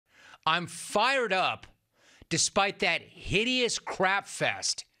I'm fired up despite that hideous crap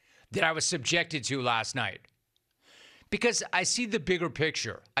fest that I was subjected to last night. Because I see the bigger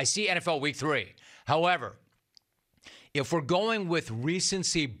picture. I see NFL Week 3. However, if we're going with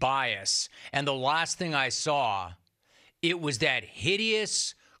recency bias, and the last thing I saw, it was that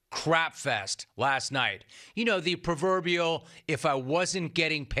hideous crap fest last night. You know, the proverbial, if I wasn't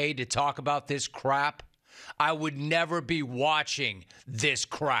getting paid to talk about this crap, I would never be watching this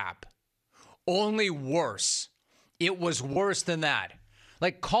crap. Only worse. It was worse than that.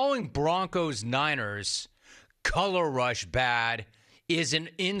 Like calling Broncos Niners color rush bad is an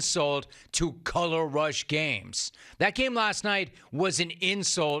insult to color rush games. That game last night was an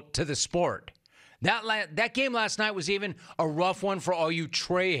insult to the sport. That game last night was even a rough one for all you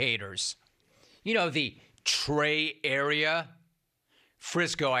Trey haters. You know, the Trey area.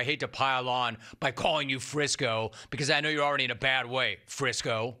 Frisco, I hate to pile on by calling you Frisco because I know you're already in a bad way,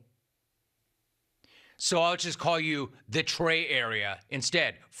 Frisco. So I'll just call you the Trey area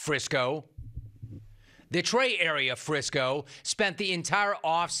instead, Frisco. The Trey area, Frisco, spent the entire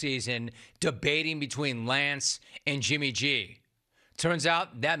offseason debating between Lance and Jimmy G. Turns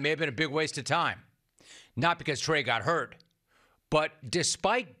out that may have been a big waste of time. Not because Trey got hurt, but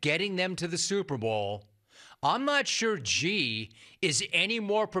despite getting them to the Super Bowl, I'm not sure G is any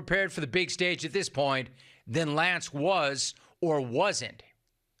more prepared for the big stage at this point than Lance was or wasn't.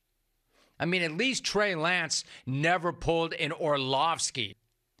 I mean, at least Trey Lance never pulled an Orlovsky.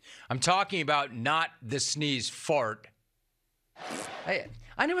 I'm talking about not the sneeze fart.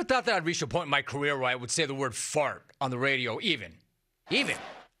 I never thought that I'd reach a point in my career where I would say the word fart on the radio, even.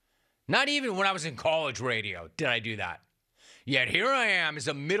 Not even when I was in college radio did I do that. Yet here I am as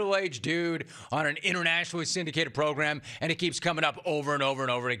a middle-aged dude on an internationally syndicated program, and it keeps coming up over and over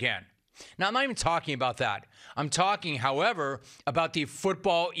and over again. Now, I'm not even talking about that. I'm talking, however, about the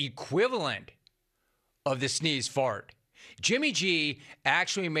football equivalent of the sneeze fart. Jimmy G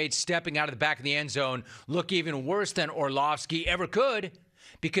actually made stepping out of the back of the end zone look even worse than Orlovsky ever could,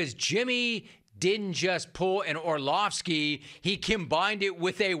 because Jimmy didn't just pull an Orlovsky, he combined it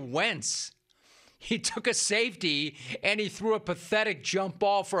with a Wentz. He took a safety and he threw a pathetic jump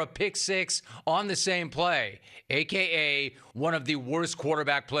ball for a pick six on the same play, a.k.a. one of the worst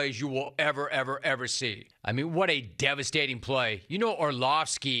quarterback plays you will ever see. I mean, what a devastating play. You know,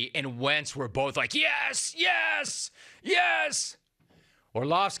 Orlovsky and Wentz were both like, yes, yes, yes.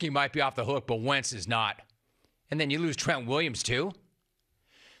 Orlovsky might be off the hook, but Wentz is not. And then you lose Trent Williams too.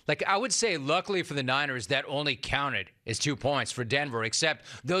 Like, I would say, luckily for the Niners, that only counted as 2 points for Denver, except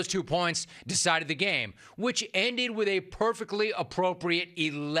those 2 points decided the game, which ended with a perfectly appropriate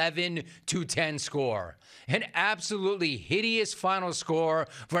 11-10 score. An absolutely hideous final score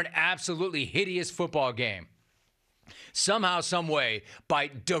for an absolutely hideous football game. Somehow, some way, by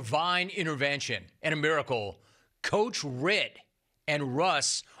divine intervention and a miracle, Coach Ritt and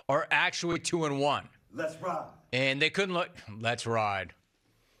Russ are actually 2-1. Let's ride. And they couldn't look. Let's ride.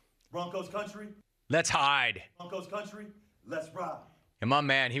 Broncos country. Let's hide. Broncos country. Let's ride. And my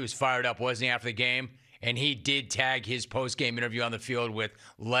man, he was fired up, wasn't he, after the game? And he did tag his post-game interview on the field with,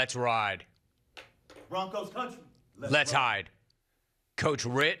 let's ride. Broncos country. Let's hide. Coach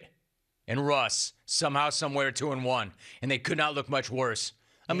Ritt and Russ, somehow, somewhere, 2-1. And they could not look much worse.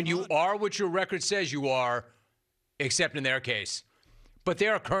 I mean, you are what your record says you are, except in their case. But they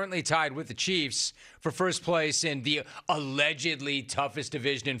are currently tied with the Chiefs for first place in the allegedly toughest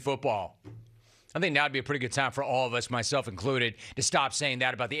division in football. I think now would be a pretty good time for all of us, myself included, to stop saying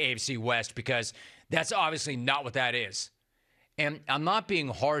that about the AFC West, because that's obviously not what that is. And I'm not being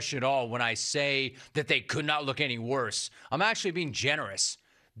harsh at all when I say that they could not look any worse. I'm actually being generous.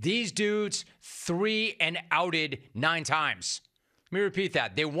 These dudes 3-and-outed 9 times. Let me repeat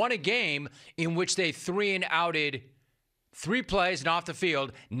that. They won a game in which they 3-and-outed 3 plays and off the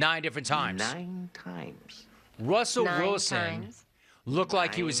field 9 different times. 9 times. Russell Wilson looked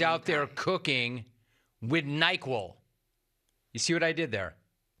like he was out there cooking with NyQuil. You see what I did there?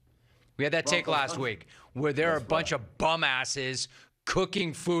 We had that take last week where there are a bunch of bum asses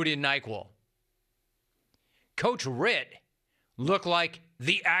cooking food in NyQuil. Coach Ritt looked like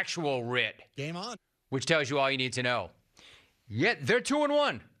the actual Ritt. Game on. Which tells you all you need to know. Yet they're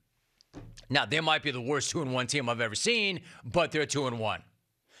 2-1. Now, they might be the worst 2-1 team I've ever seen, but they're 2-1.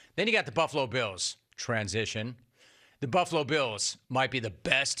 Then you got the Buffalo Bills. Transition. The Buffalo Bills might be the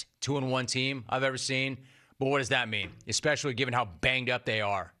best 2-1 team I've ever seen, but what does that mean? Especially given how banged up they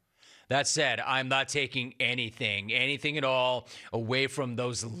are. That said, I'm not taking anything at all away from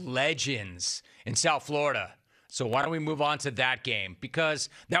those legends in South Florida. So why don't we move on to that game? Because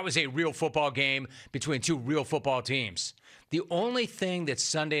that was a real football game between 2 real football teams. The only thing that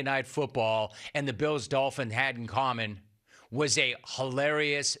Sunday Night Football and the Bills-Dolphins had in common was a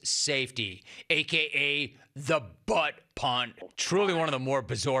hilarious safety, a.k.a. the butt punt. Truly one of the more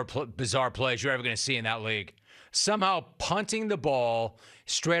bizarre plays you're ever going to see in that league. Somehow punting the ball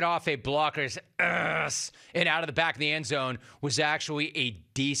straight off a blocker's ass and out of the back of the end zone was actually a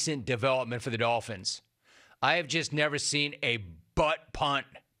decent development for the Dolphins. I have just never seen a butt punt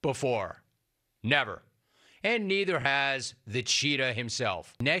before. Never. And neither has the cheetah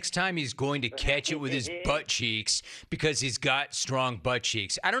himself. Next time he's going to catch it with his butt cheeks because he's got strong butt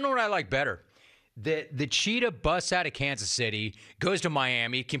cheeks. I don't know what I like better. The cheetah busts out of Kansas City, goes to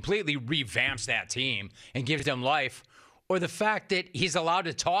Miami, completely revamps that team and gives them life, or the fact that he's allowed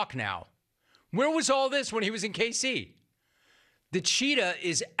to talk now. Where was all this when he was in KC? The cheetah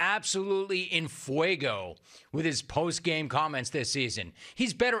is absolutely in fuego with his post-game comments this season.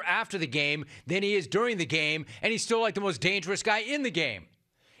 He's better after the game than he is during the game, and he's still like the most dangerous guy in the game.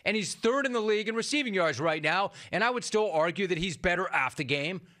 And he's third in the league in receiving yards right now, and I would still argue that he's better after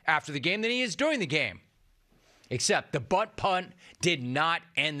the game than he is during the game. Except the butt punt did not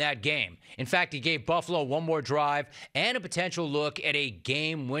end that game. In fact, he gave Buffalo one more drive and a potential look at a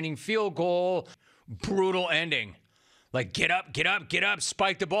game-winning field goal. Brutal ending. Like, get up, get up, get up,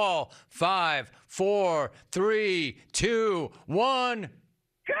 spike the ball. 5, 4, 3, 2, 1.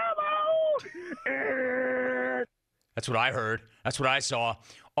 Come on! That's what I heard. That's what I saw.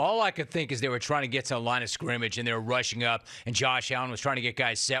 All I could think is they were trying to get to the line of scrimmage and they were rushing up, and Josh Allen was trying to get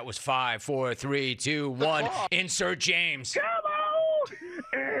guys set. Was 5, 4, 3, 2, 1. Insert James. Come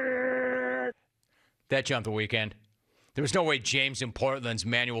on! That jumped the weekend. There was no way James in Portland's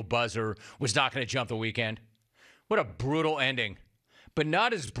manual buzzer was not going to jump the weekend. What a brutal ending. But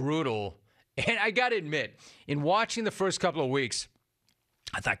not as brutal. And I got to admit, in watching the first couple of weeks,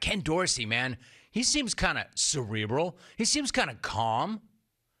 I thought Ken Dorsey, man, he seems kind of cerebral. He seems kind of calm.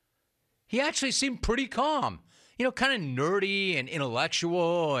 He actually seemed pretty calm. You know, kind of nerdy and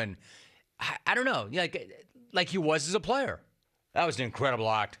intellectual. And I don't know, like he was as a player. That was an incredible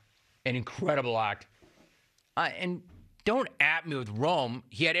act. An incredible act. And don't at me with Rome.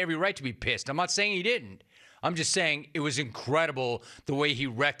 He had every right to be pissed. I'm not saying he didn't. I'm just saying it was incredible the way he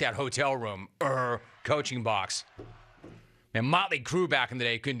wrecked that hotel room coaching box. Man, Motley Crue back in the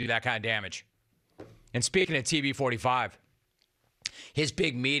day couldn't do that kind of damage. And speaking of TB45, his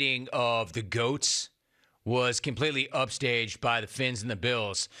big meeting of the GOATs was completely upstaged by the Finns and the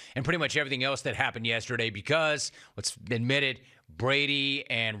Bills and pretty much everything else that happened yesterday because, let's admit it, Brady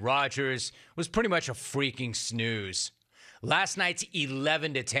and Rodgers was pretty much a freaking snooze. Last night's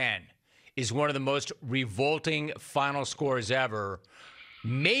 11-10 is one of the most revolting final scores ever.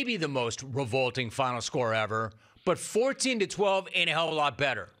 Maybe the most revolting final score ever, but 14-12 ain't a hell of a lot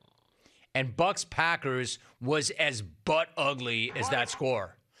better. And Bucks-Packers was as butt ugly as that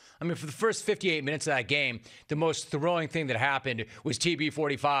score. I mean, for the first 58 minutes of that game, the most thrilling thing that happened was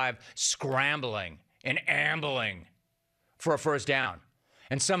TB45 scrambling and ambling for a first down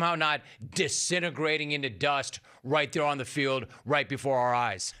and somehow not disintegrating into dust right there on the field right before our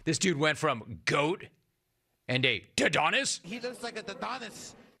eyes. This dude went from GOAT and a Dodonis. He looks like a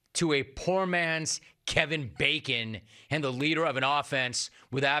Dodonis. To a poor man's Kevin Bacon and the leader of an offense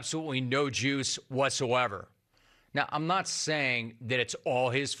with absolutely no juice whatsoever. Now, I'm not saying that it's all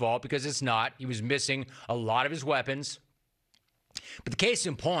his fault because it's not. He was missing a lot of his weapons. But the case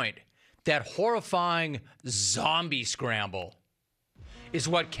in point, that horrifying zombie scramble is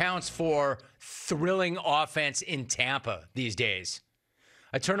what counts for thrilling offense in Tampa these days.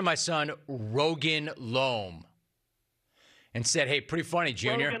 I turned to my son, Rogan Loam, and said, hey, pretty funny,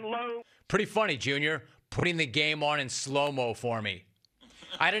 Junior. Pretty funny, Junior, putting the game on in slow-mo for me.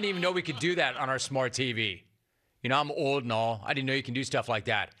 I didn't even know we could do that on our smart TV. You know, I'm old and all. I didn't know you can do stuff like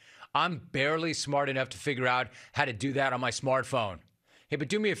that. I'm barely smart enough to figure out how to do that on my smartphone. Hey, but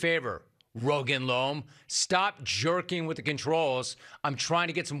do me a favor, Rogan Loam. Stop jerking with the controls. I'm trying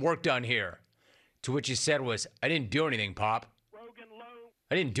to get some work done here. To which he said was, I didn't do anything, Pop.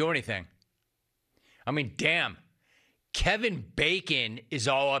 I didn't do anything. I mean, damn. Kevin Bacon is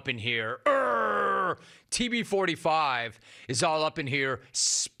all up in here. TB45 is all up in here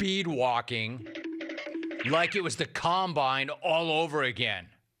speed walking like it was the combine all over again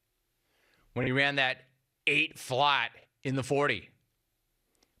when he ran that 8 flat in the 40.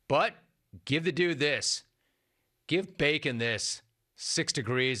 But give the dude this. Give Bacon this. 6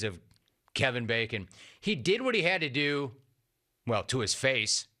 degrees of Kevin Bacon. He did what he had to do, well, to his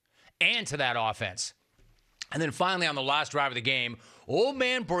face and to that offense. And then finally on the last drive of the game, old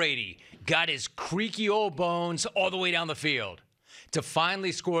man Brady got his creaky old bones all the way down the field. to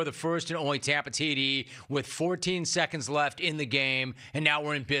finally score the first and only Tampa TD with 14 seconds left in the game, and now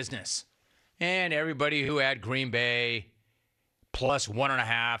we're in business. And everybody who had Green Bay plus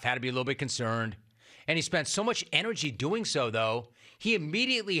 1.5 had to be a little bit concerned. And he spent so much energy doing so, though, he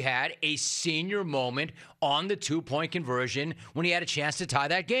immediately had a senior moment on the two-point conversion when he had a chance to tie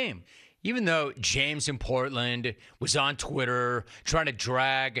that game. Even though James in Portland was on Twitter trying to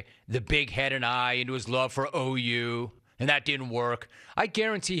drag the big head and eye into his love for OU, and that didn't work, I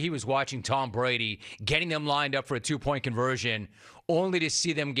guarantee he was watching Tom Brady getting them lined up for a two-point conversion only to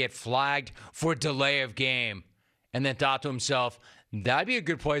see them get flagged for a delay of game, and then thought to himself, that'd be a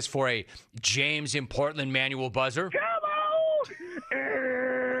good place for a James in Portland manual buzzer. Come on!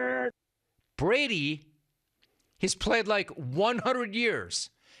 Brady has played like 100 years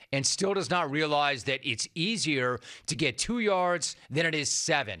and still does not realize that it's easier to get 2 yards than it is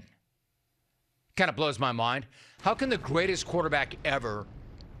 7. Kind of blows my mind. How can the greatest quarterback ever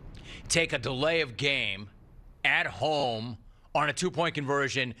take a delay of game at home on a two-point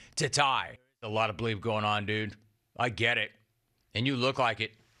conversion to tie? A lot of belief going on, dude. I get it. And you look like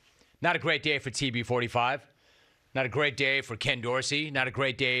it. Not a great day for TB45. Not a great day for Ken Dorsey. Not a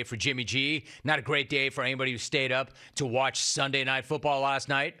great day for Jimmy G. Not a great day for anybody who stayed up to watch Sunday Night Football last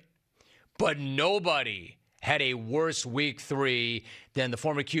night. But nobody had a worse week 3 than the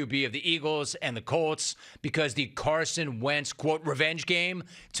former QB of the Eagles and the Colts, because the Carson Wentz, quote, revenge game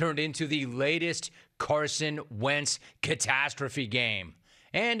turned into the latest Carson Wentz catastrophe game.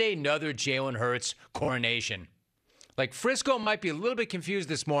 And another Jalen Hurts coronation. Like, Frisco might be a little bit confused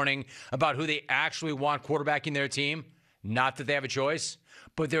this morning about who they actually want quarterbacking their team. Not that they have a choice,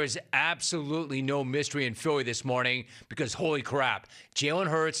 but there is absolutely no mystery in Philly this morning, because holy crap, Jalen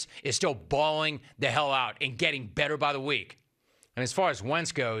Hurts is still balling the hell out and getting better by the week. And as far as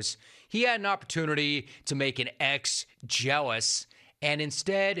Wentz goes, he had an opportunity to make an ex jealous and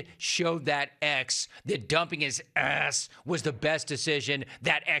instead showed that ex that dumping his ass was the best decision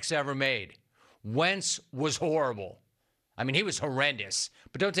that ex ever made. Wentz was horrible. I mean, he was horrendous.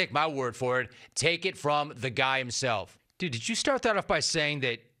 But don't take my word for it. Take it from the guy himself. Dude, did you start that off by saying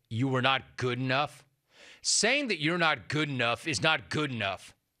that you were not good enough? Saying that you're not good enough is not good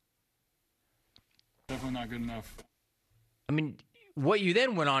enough. Definitely not good enough. I mean, what you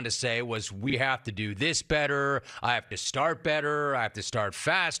then went on to say was, we have to do this better. I have to start better. I have to start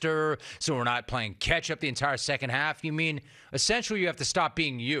faster. So we're not playing catch up the entire second half. You mean, essentially, you have to stop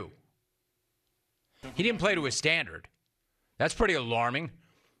being you. He didn't play to his standard. That's pretty alarming,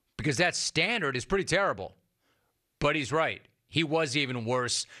 because that standard is pretty terrible. But he's right. He was even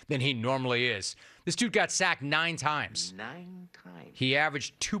worse than he normally is. This dude got sacked 9 times. 9 times. He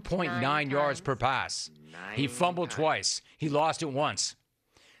averaged 2.9 yards per pass. He fumbled twice. He lost it once.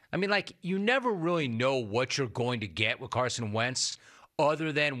 I mean, like, you never really know what you're going to get with Carson Wentz,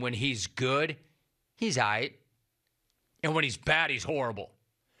 other than when he's good, he's all right. And when he's bad, he's horrible.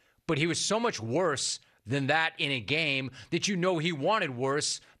 But he was so much worse than that in a game that you know he wanted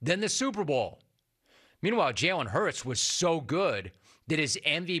worse than the Super Bowl. Meanwhile, Jalen Hurts was so good that his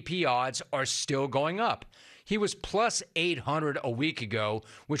MVP odds are still going up. He was plus 800 a week ago,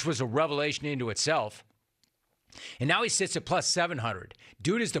 which was a revelation into itself. And now he sits at plus 700.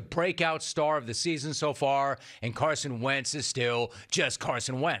 Dude is the breakout star of the season so far, and Carson Wentz is still just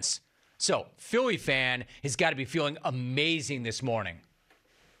Carson Wentz. So, Philly fan has got to be feeling amazing this morning.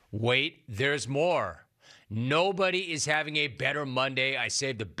 Wait, there's more. Nobody is having a better Monday, I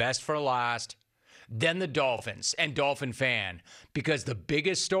saved the best for last, than the Dolphins and Dolphin fan, because the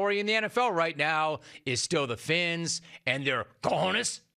biggest story in the NFL right now is still the Fins and their cojones.